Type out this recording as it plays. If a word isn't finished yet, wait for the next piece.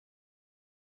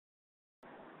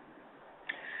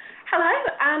Hello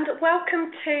and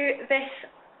welcome to this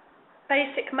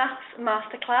Basic Maths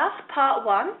Masterclass, Part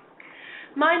 1.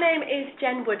 My name is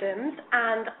Jen Woodhams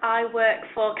and I work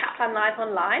for Kaplan Live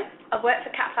Online. I've worked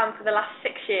for Kaplan for the last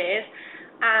 6 years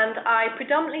and I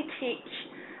predominantly teach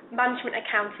management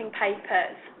accounting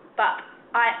papers, but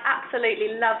I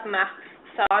absolutely love maths,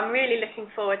 so I'm really looking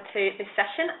forward to this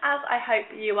session, as I hope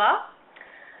you are.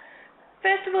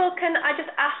 First of all, can I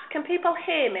just ask, can people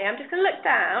hear me? I'm just going to look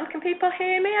down. Can people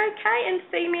hear me okay and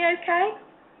see me okay?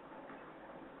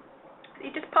 You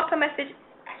just pop a message.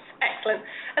 Excellent.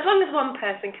 As long as one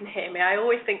person can hear me, I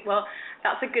always think, well,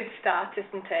 that's a good start,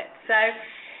 isn't it? So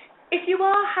if you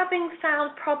are having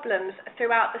sound problems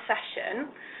throughout the session,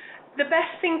 the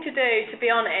best thing to do, to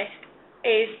be honest,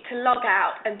 is to log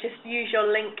out and just use your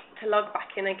link to log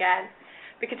back in again.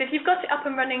 Because if you've got it up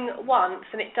and running once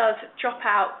and it does drop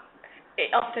out, it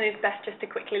often is best just to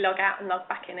quickly log out and log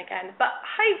back in again. But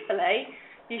hopefully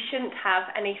you shouldn't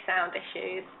have any sound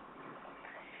issues.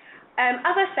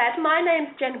 As I said, my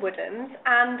name's Jen Woodhams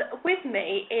and with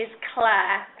me is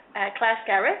Claire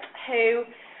Skerritt, who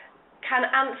can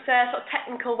answer sort of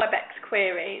technical WebEx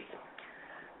queries.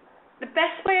 The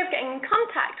best way of getting in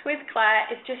contact with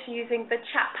Claire is just using the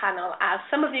chat panel, as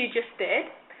some of you just did.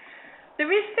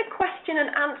 There is the question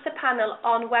and answer panel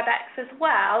on WebEx as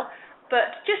well,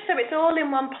 but just so it's all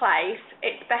in one place,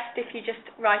 it's best if you just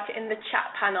write it in the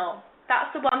chat panel.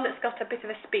 That's the one that's got a bit of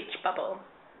a speech bubble.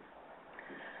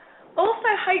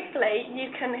 Also, hopefully,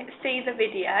 you can see the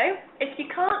video. If you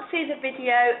can't see the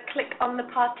video, click on the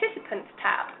Participants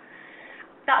tab.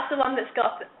 That's the one that's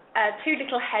got two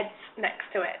little heads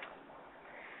next to it.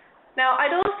 Now,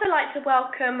 I'd also like to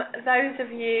welcome those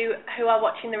of you who are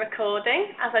watching the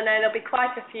recording, as I know there'll be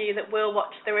quite a few that will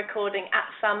watch the recording at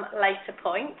some later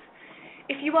point.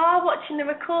 If you are watching the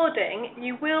recording,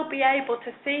 you will be able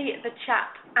to see the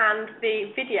chat and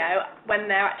the video when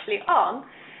they're actually on.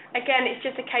 Again, it's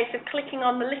just a case of clicking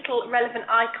on the little relevant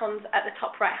icons at the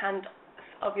top right hand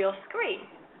of your screen.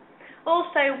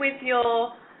 Also, with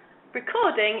your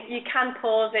recording, you can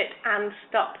pause it and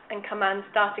stop and command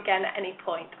start again at any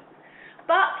point.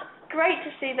 But great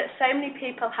to see that so many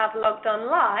people have logged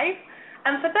on live,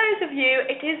 and for those of you,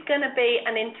 it is going to be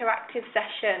an interactive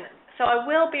session. So I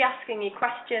will be asking you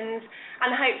questions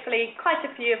and hopefully quite a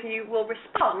few of you will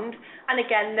respond, and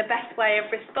again the best way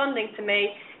of responding to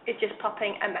me is just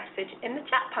popping a message in the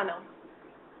chat panel.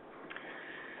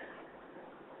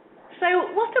 So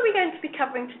what are we going to be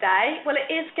covering today? Well, it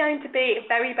is going to be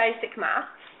very basic maths.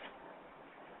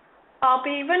 I'll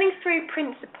be running through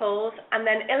principles and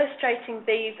then illustrating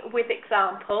these with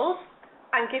examples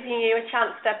and giving you a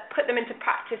chance to put them into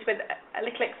practice with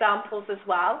little examples as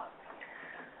well.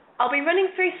 I'll be running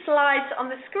through slides on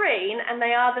the screen, and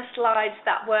they are the slides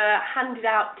that were handed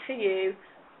out to you,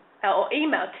 or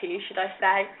emailed to you, should I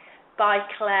say, by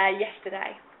Claire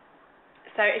yesterday.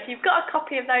 So if you've got a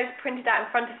copy of those printed out in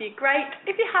front of you, great.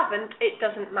 If you haven't, it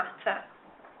doesn't matter.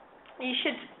 You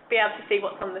should be able to see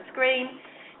what's on the screen,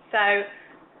 so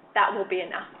that will be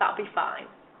enough, that'll be fine.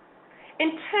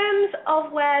 In terms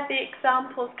of where the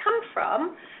examples come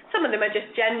from, some of them are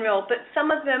just general, but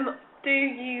some of them do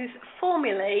use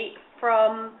formulae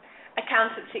from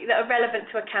accountancy that are relevant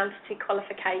to accountancy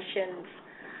qualifications.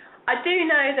 I do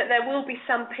know that there will be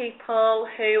some people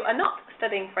who are not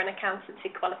studying for an accountancy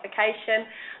qualification,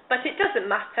 but it doesn't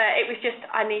matter. It was just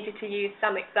I needed to use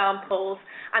some examples,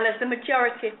 and as the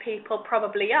majority of people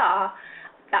probably are,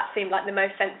 that seemed like the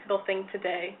most sensible thing to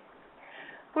do.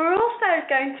 We're also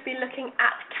going to be looking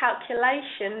at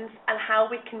calculations and how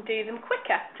we can do them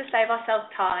quicker to save ourselves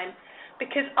time,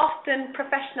 because often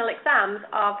professional exams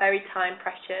are very time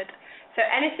pressured. So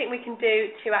anything we can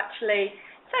do to actually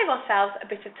save ourselves a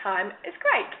bit of time is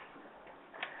great.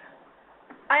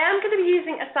 I am going to be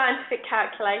using a scientific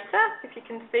calculator, if you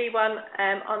can see one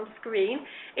on screen.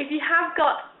 If you have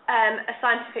got a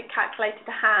scientific calculator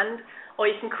to hand, or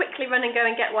you can quickly run and go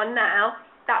and get one now,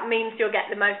 that means you'll get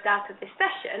the most out of this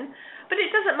session. But it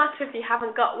doesn't matter if you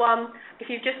haven't got one. If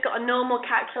you've just got a normal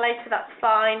calculator, that's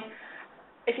fine.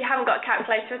 If you haven't got a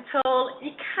calculator at all,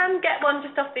 you can get one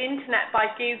just off the internet by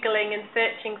Googling and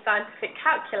searching scientific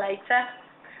calculator.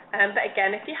 But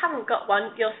again, if you haven't got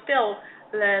one, you'll still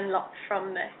learn lots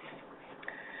from this.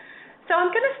 So I'm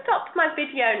going to stop my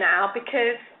video now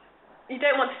because you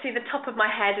don't want to see the top of my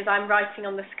head as I'm writing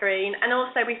on the screen, and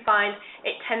also we find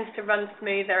it tends to run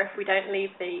smoother if we don't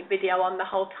leave the video on the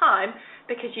whole time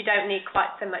because you don't need quite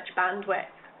so much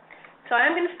bandwidth. So I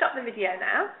am going to stop the video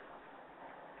now.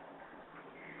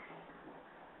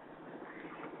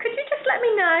 Could you just let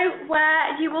me know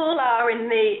where you all are in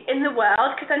the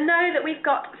world, because I know that we've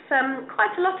got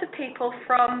quite a lot of people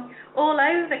from all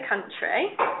over the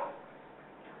country.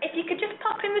 If you could just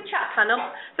pop in the chat panel.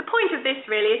 The point of this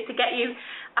really is to get you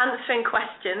answering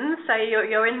questions, so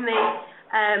you're in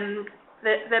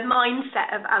the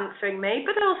mindset of answering me,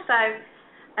 but also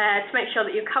to make sure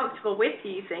that you're comfortable with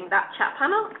using that chat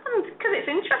panel, and because it's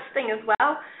interesting as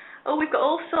well. Oh, we've got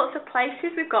all sorts of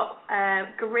places. We've got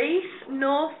Greece,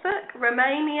 Norfolk,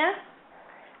 Romania,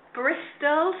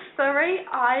 Bristol, Surrey,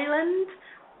 Ireland,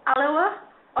 Alloa,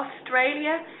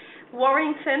 Australia,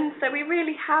 Warrington. So we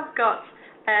really have got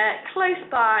close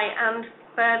by and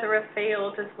further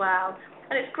afield as well.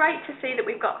 And it's great to see that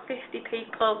we've got 50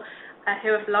 people who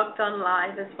have logged on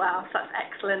live as well, so that's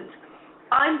excellent.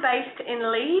 I'm based in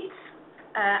Leeds,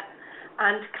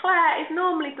 and Claire is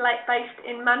normally based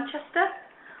in Manchester,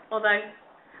 although,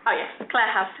 oh yes,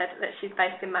 Claire has said that she's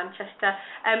based in Manchester.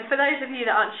 For those of you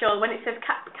that aren't sure, when it says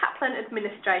Kaplan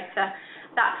Administrator,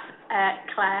 that's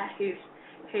Claire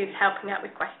who's helping out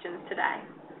with questions today.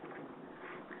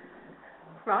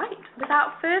 Right,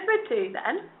 without further ado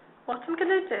then, what I'm going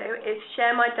to do is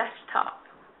share my desktop.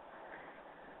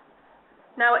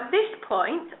 Now at this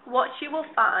point, what you will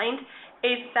find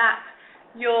is that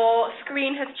your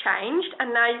screen has changed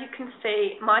and now you can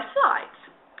see my slides.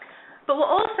 But what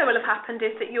also will have happened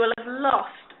is that you will have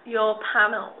lost your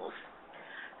panels.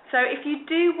 So if you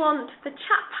do want the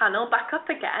chat panel back up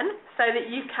again so that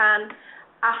you can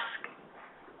ask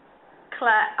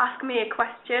me a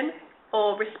question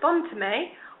or respond to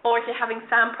me, or if you're having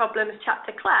sound problems, chat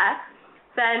to Claire,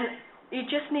 then you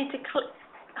just need to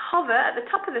hover at the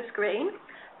top of the screen.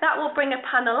 That will bring a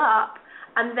panel up,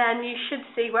 and then you should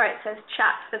see where it says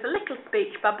chat. There's a little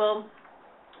speech bubble.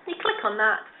 You click on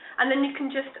that, and then you can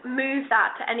just move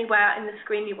that to anywhere in the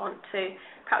screen you want to.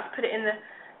 Perhaps put it in the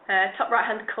top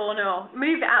right-hand corner, or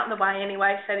move it out of the way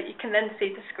anyway, so that you can then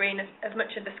see the screen, as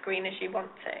much of the screen as you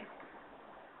want to.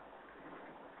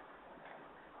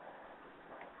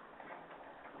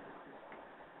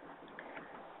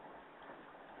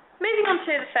 Moving on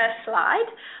to the first slide,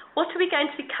 what are we going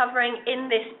to be covering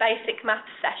in this basic maths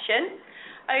session?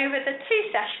 Over the 2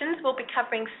 sessions, we'll be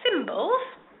covering symbols.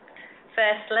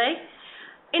 Firstly,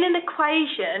 in an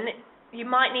equation, you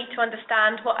might need to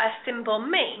understand what a symbol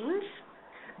means.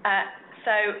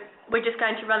 So we're just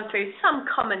going to run through some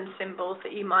common symbols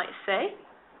that you might see.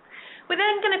 We're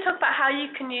then going to talk about how you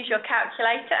can use your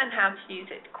calculator and how to use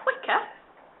it quicker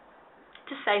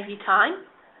to save you time.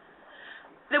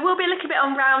 There will be a little bit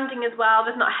on rounding as well.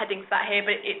 There's not a heading for that here,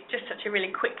 but it's just such a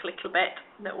really quick little bit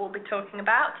that we'll be talking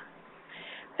about.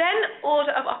 Then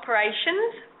order of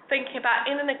operations, thinking about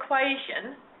in an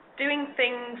equation, doing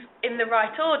things in the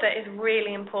right order is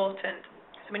really important.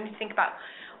 So we need to think about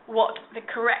what the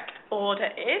correct order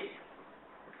is.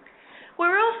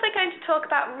 We're also going to talk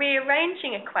about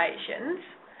rearranging equations.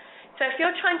 So if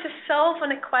you're trying to solve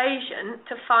an equation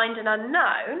to find an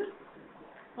unknown,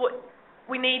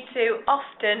 we need to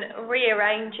often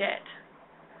rearrange it,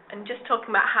 and just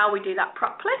talking about how we do that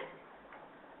properly.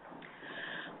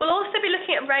 We'll also be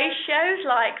looking at ratios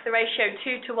like the ratio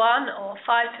 2:1 or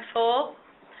 5:4,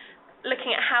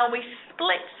 looking at how we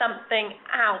split something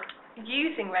out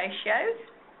using ratios.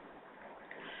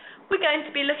 We're going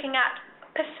to be looking at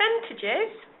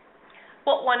percentages,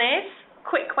 what one is,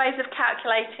 quick ways of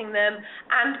calculating them,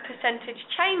 and percentage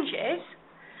changes,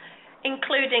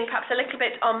 including perhaps a little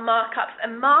bit on markups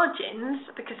and margins,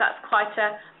 because that's quite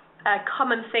a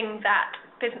common thing that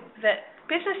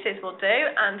businesses will do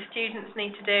and students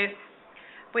need to do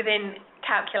within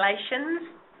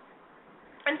calculations.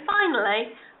 And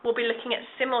finally, we'll be looking at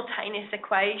simultaneous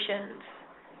equations.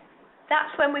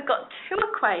 That's when we've got 2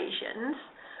 equations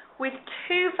with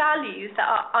 2 values that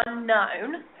are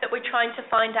unknown that we're trying to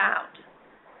find out.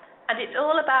 And it's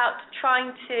all about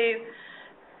trying to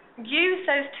use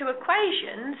those 2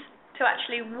 equations to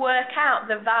actually work out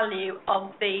the value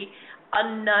of the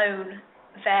unknown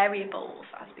variables,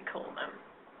 as we call them.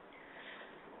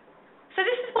 So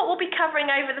this is what we'll be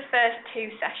covering over the first 2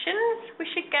 sessions. We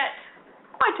should get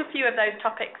quite a few of those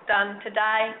topics done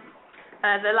today.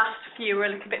 The last few are a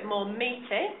little bit more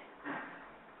meaty.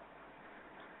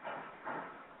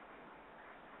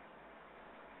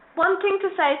 One thing to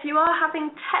say, if you are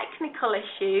having technical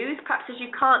issues, perhaps as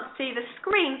you can't see the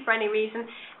screen for any reason,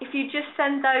 if you just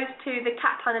send those to the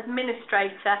Kaplan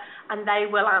administrator and they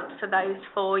will answer those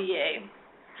for you.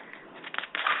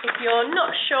 If you're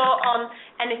not sure on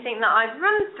anything that I've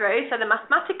run through, so the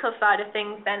mathematical side of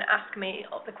things, then ask me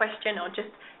the question or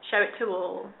just show it to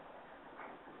all.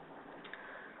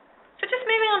 So just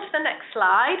moving on to the next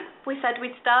slide, we said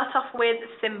we'd start off with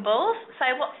symbols.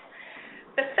 So what's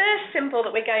the first symbol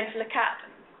that we're going to look at?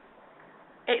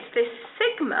 It's this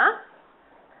sigma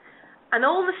and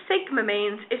all the sigma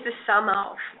means is the sum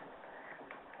of.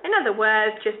 In other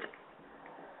words, just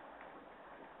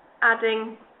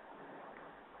adding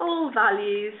all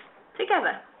values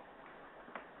together.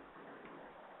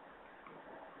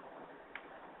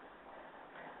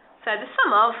 So the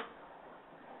sum of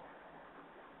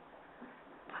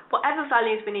whatever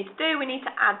values we need to do, we need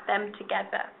to add them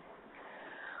together.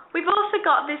 We've also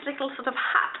got this little sort of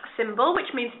hat symbol, which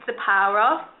means to the power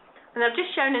of, and I've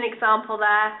just shown an example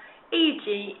there, e.g.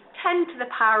 10 to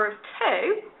the power of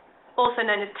 2, also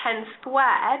known as 10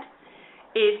 squared,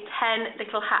 is 10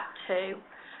 little hat 2.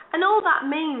 And all that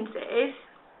means is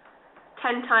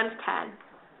 10 times 10,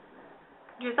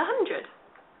 which is 100.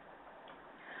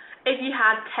 If you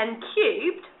had 10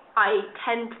 cubed, i.e.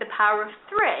 10 to the power of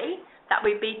 3, that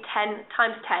would be 10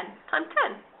 times 10 times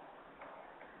 10.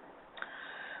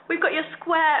 We've got your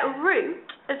square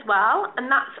root as well,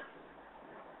 and that's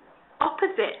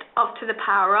opposite of to the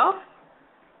power of.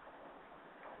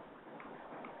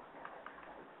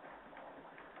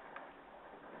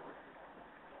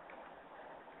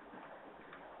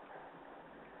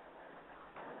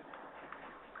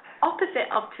 Opposite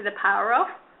of to the power of.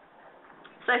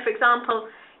 So for example,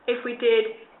 if we did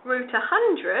root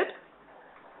 100,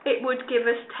 it would give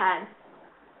us 10.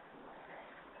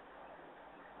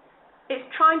 It's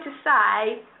trying to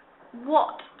say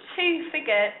what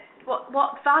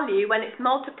value, when it's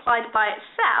multiplied by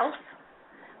itself,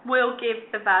 will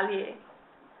give the value.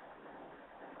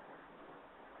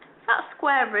 That's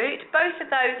square root. Both of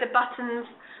those are buttons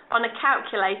on a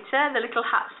calculator, the little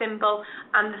hat symbol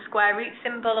and the square root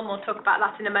symbol, and we'll talk about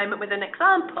that in a moment with an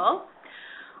example.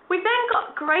 We've then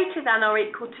got greater than or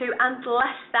equal to and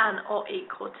less than or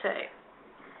equal to.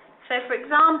 So for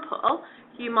example,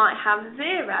 you might have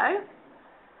 0,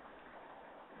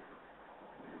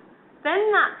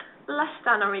 then that less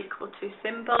than or equal to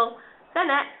symbol, then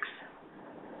x,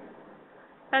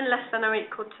 then less than or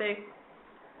equal to,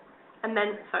 and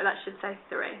then, sorry, that should say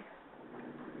 3.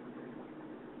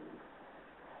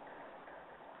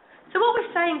 So what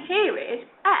we're saying here is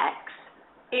x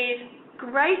is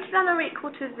greater than or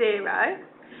equal to 0.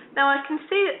 Now I can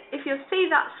see that if you'll see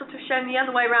that sort of shown the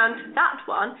other way around to that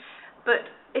one, but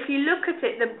if you look at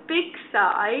it, the big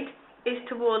side is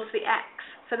towards the x.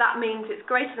 So that means it's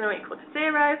greater than or equal to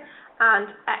 0, and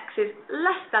x is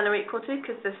less than or equal to,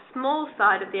 because the small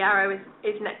side of the arrow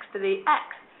is next to the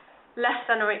x, less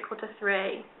than or equal to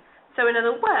 3. So in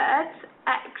other words,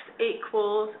 x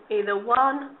equals either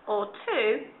 1 or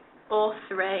 2 or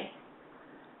 3.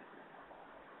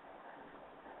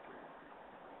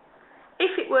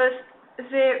 If it was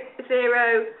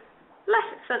 0 less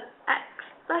than x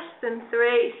less than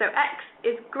 3, so x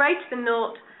is greater than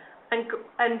 0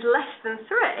 and less than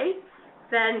 3,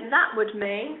 then that would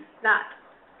mean that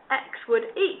x would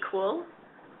equal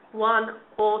 1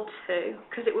 or 2,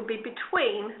 because it would be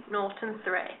between 0 and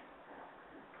 3.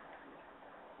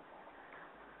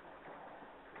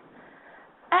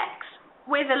 X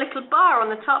with a little bar on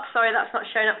the top, sorry that's not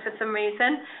shown up for some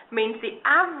reason, means the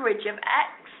average of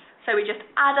x. So we just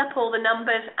add up all the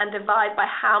numbers and divide by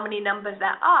how many numbers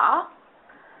there are.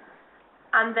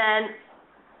 And then,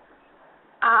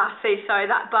 sorry,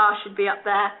 that bar should be up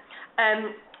there.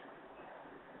 And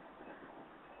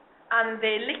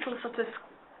the little sort of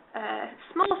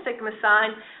small sigma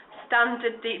sign,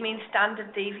 means standard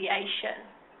deviation.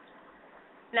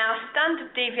 Now,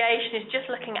 standard deviation is just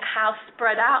looking at how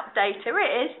spread out data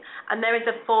is, and there is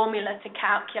a formula to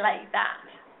calculate that.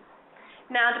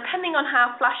 Now, depending on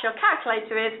how flash your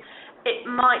calculator is, it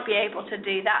might be able to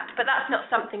do that, but that's not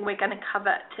something we're going to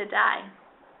cover today.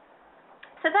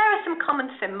 So there are some common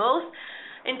symbols.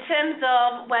 In terms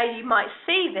of where you might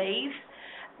see these,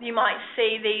 you might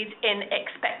see these in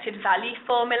expected value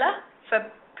formula for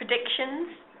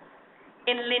predictions,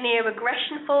 in linear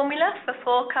regression formula for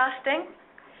forecasting,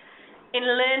 in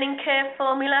learning curve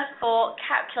formula for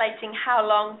calculating how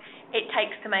long it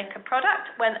takes to make a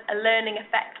product when a learning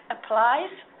effect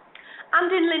applies,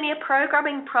 and in linear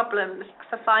programming problems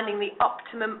for finding the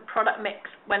optimum product mix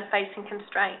when facing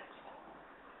constraints.